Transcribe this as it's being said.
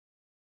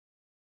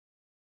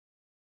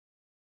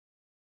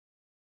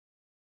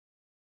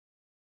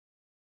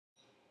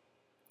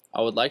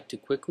I would like to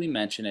quickly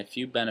mention a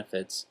few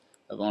benefits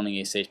of owning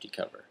a safety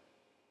cover.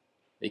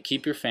 They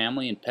keep your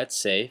family and pets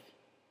safe,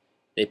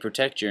 they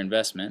protect your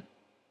investment,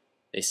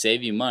 they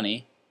save you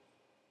money,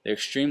 they're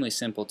extremely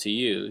simple to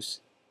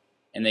use,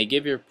 and they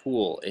give your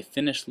pool a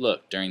finished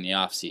look during the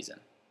off-season.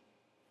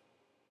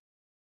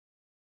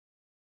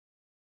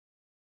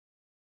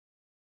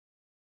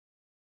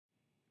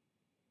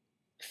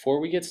 Before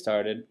we get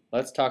started,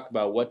 let's talk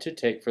about what to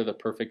take for the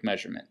perfect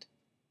measurement.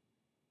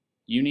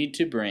 You need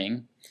to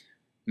bring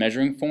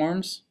measuring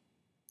forms,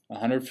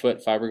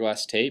 100-foot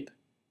fiberglass tape,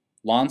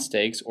 lawn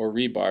stakes or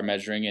rebar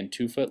measuring in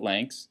 2-foot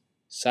lengths,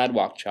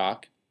 sidewalk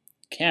chalk,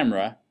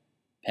 camera,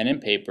 pen and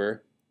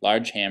paper,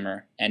 large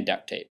hammer, and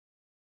duct tape.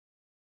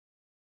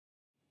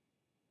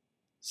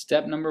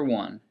 Step number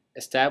 1.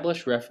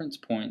 Establish reference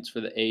points for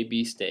the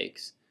A-B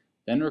stakes,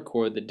 then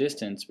record the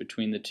distance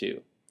between the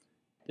two.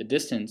 The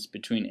distance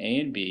between A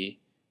and B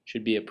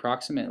should be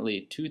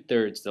approximately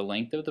 2/3 the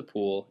length of the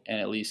pool and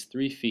at least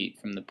 3 feet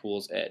from the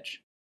pool's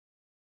edge.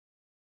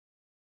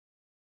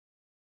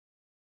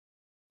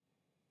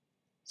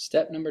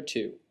 Step number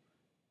 2.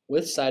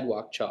 With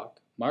sidewalk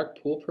chalk,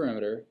 mark pool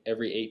perimeter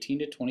every 18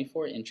 to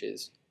 24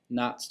 inches,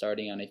 not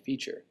starting on a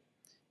feature,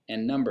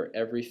 and number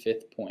every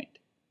 5th point.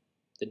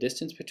 The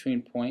distance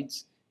between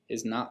points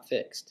is not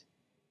fixed.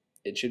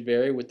 It should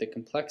vary with the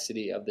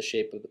complexity of the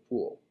shape of the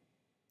pool.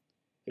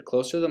 The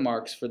closer the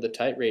marks for the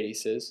tight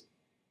radiuses,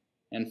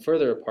 and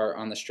further apart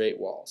on the straight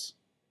walls.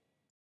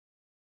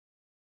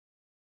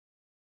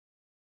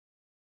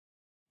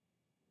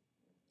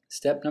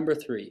 Step number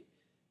 3.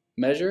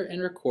 Measure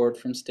and record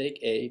from stake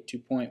A to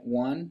point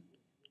 1,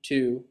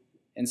 2,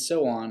 and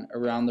so on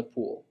around the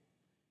pool.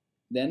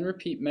 Then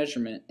repeat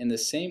measurement in the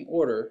same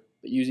order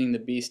but using the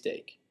B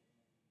stake.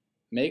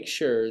 Make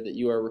sure that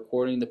you are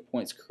recording the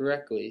points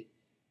correctly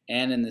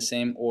and in the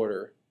same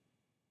order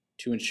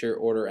to ensure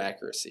order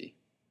accuracy.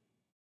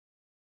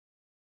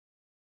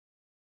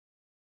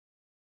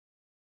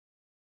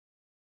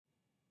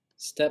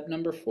 Step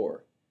number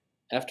 4.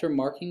 After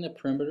marking the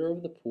perimeter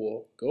of the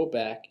pool, go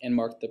back and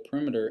mark the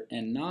perimeter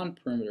and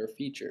non-perimeter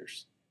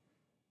features.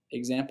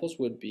 Examples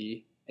would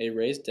be a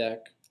raised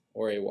deck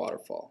or a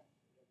waterfall.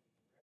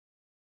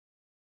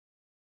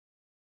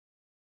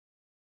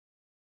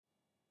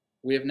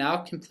 We have now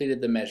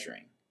completed the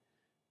measuring.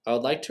 I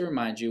would like to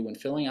remind you, when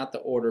filling out the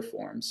order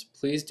forms,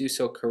 please do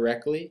so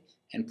correctly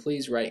and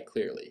please write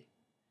clearly.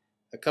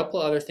 A couple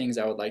other things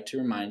I would like to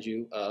remind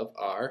you of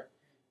are: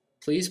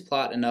 please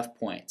plot enough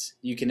points.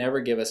 You can never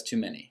give us too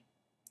many.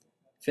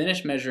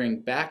 Finish measuring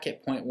back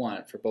at point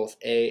 1 for both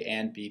A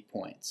and B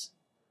points.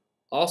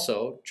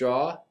 Also,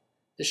 draw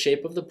the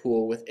shape of the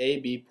pool with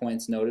A-B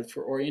points noted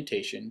for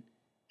orientation,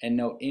 and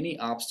note any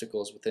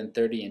obstacles within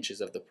 30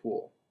 inches of the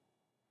pool.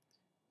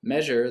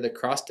 Measure the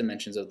cross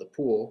dimensions of the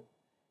pool,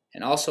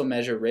 and also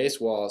measure raised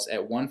walls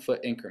at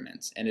 1-foot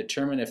increments and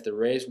determine if the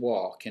raised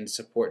wall can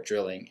support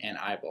drilling and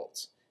eye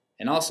bolts.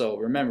 And also,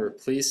 remember,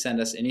 please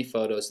send us any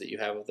photos that you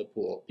have of the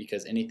pool,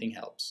 because anything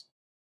helps.